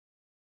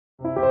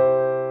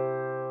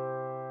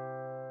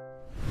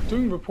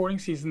During reporting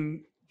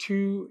season,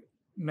 two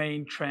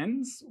main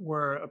trends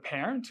were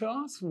apparent to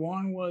us.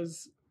 One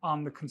was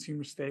on the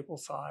consumer staple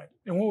side.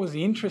 And what was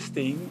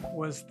interesting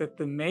was that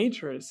the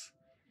majors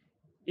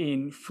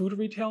in food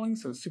retailing,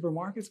 so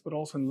supermarkets, but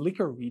also in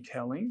liquor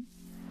retailing,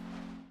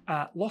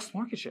 lost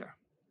market share.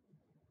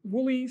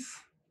 Woolies,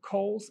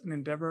 Coles, and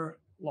Endeavour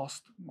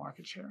lost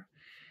market share.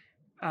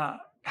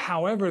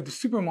 However, the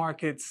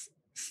supermarkets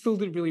still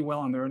did really well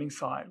on the earnings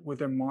side with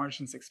their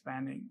margins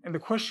expanding. And the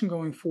question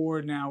going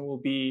forward now will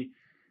be,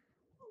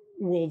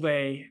 will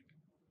they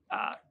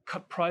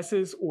cut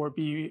prices or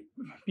be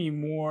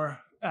more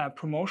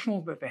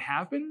promotional that they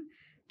have been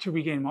to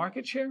regain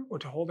market share or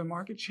to hold their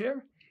market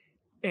share?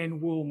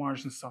 And will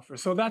margins suffer?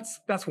 So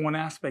that's one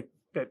aspect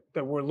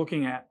that we're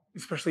looking at,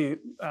 especially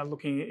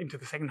looking into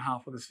the second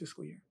half of this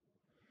fiscal year.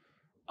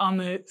 On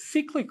the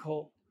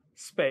cyclical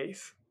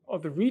space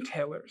of the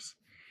retailers,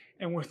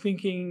 and we're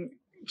thinking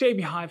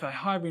JB Hi-Fi,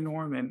 Harvey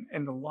Norman,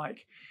 and the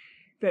like,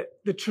 that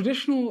the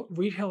traditional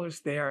retailers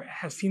there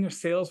have seen their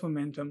sales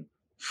momentum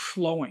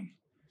slowing.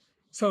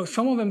 So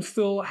some of them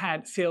still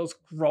had sales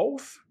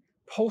growth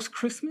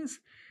post-Christmas,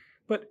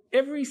 but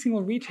every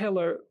single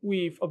retailer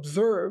we've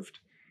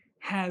observed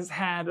has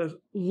had a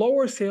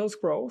lower sales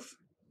growth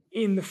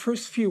in the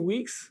first few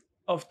weeks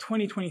of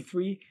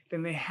 2023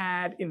 than they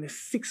had in the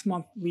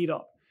 6-month lead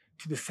up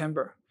to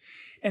December.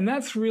 And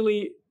that's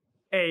really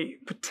a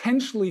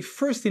potentially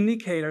first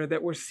indicator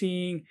that we're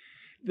seeing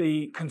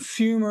the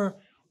consumer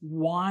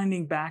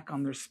winding back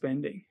on their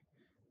spending.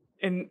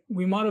 And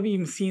we might have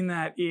even seen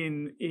that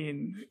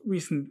in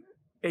recent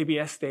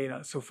ABS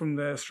data. So from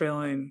the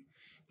Australian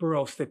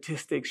Bureau of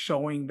Statistics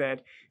showing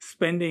that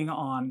spending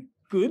on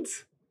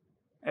goods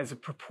as a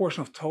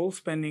proportion of total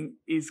spending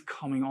is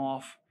coming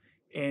off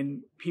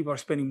and people are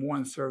spending more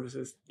on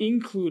services,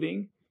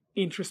 including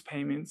interest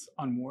payments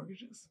on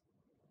mortgages.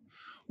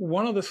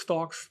 One of the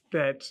stocks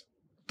that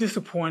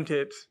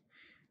disappointed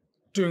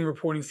during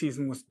reporting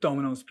season was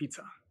Domino's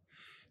Pizza.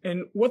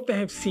 And what they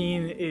have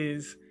seen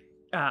is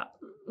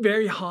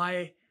very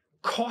high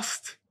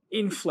cost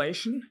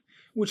inflation,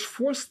 which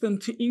forced them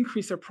to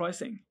increase their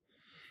pricing.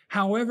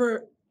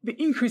 However, the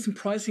increase in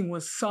pricing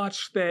was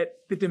such that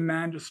the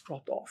demand just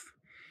dropped off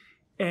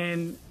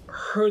and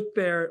hurt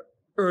their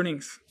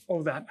earnings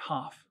over that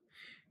half.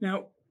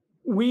 Now,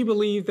 we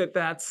believe that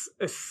that's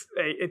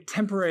a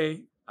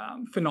temporary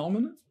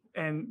phenomenon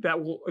and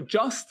that will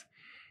adjust,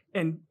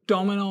 and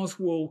Domino's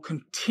will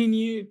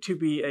continue to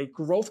be a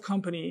growth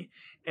company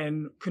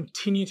and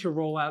continue to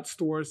roll out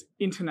stores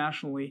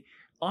internationally,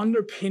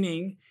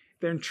 underpinning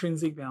their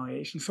intrinsic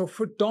valuation. So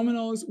for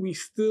Domino's, we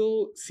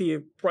still see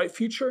a bright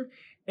future,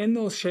 and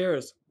those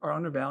shares are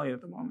undervalued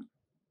at the moment.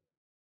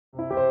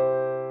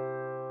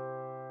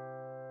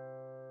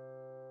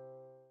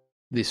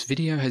 This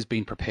video has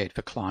been prepared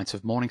for clients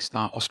of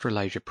Morningstar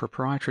Australasia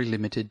Proprietary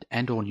Limited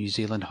and/or New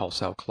Zealand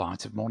wholesale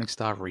clients of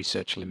Morningstar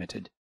Research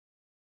Limited.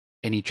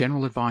 Any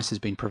general advice has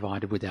been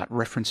provided without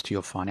reference to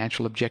your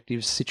financial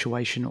objectives,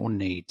 situation, or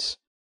needs.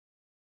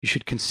 You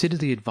should consider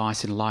the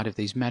advice in light of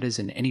these matters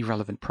and any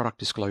relevant product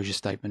disclosure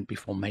statement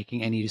before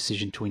making any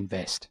decision to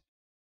invest.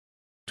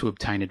 To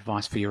obtain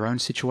advice for your own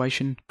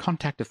situation,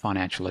 contact a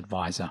financial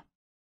advisor.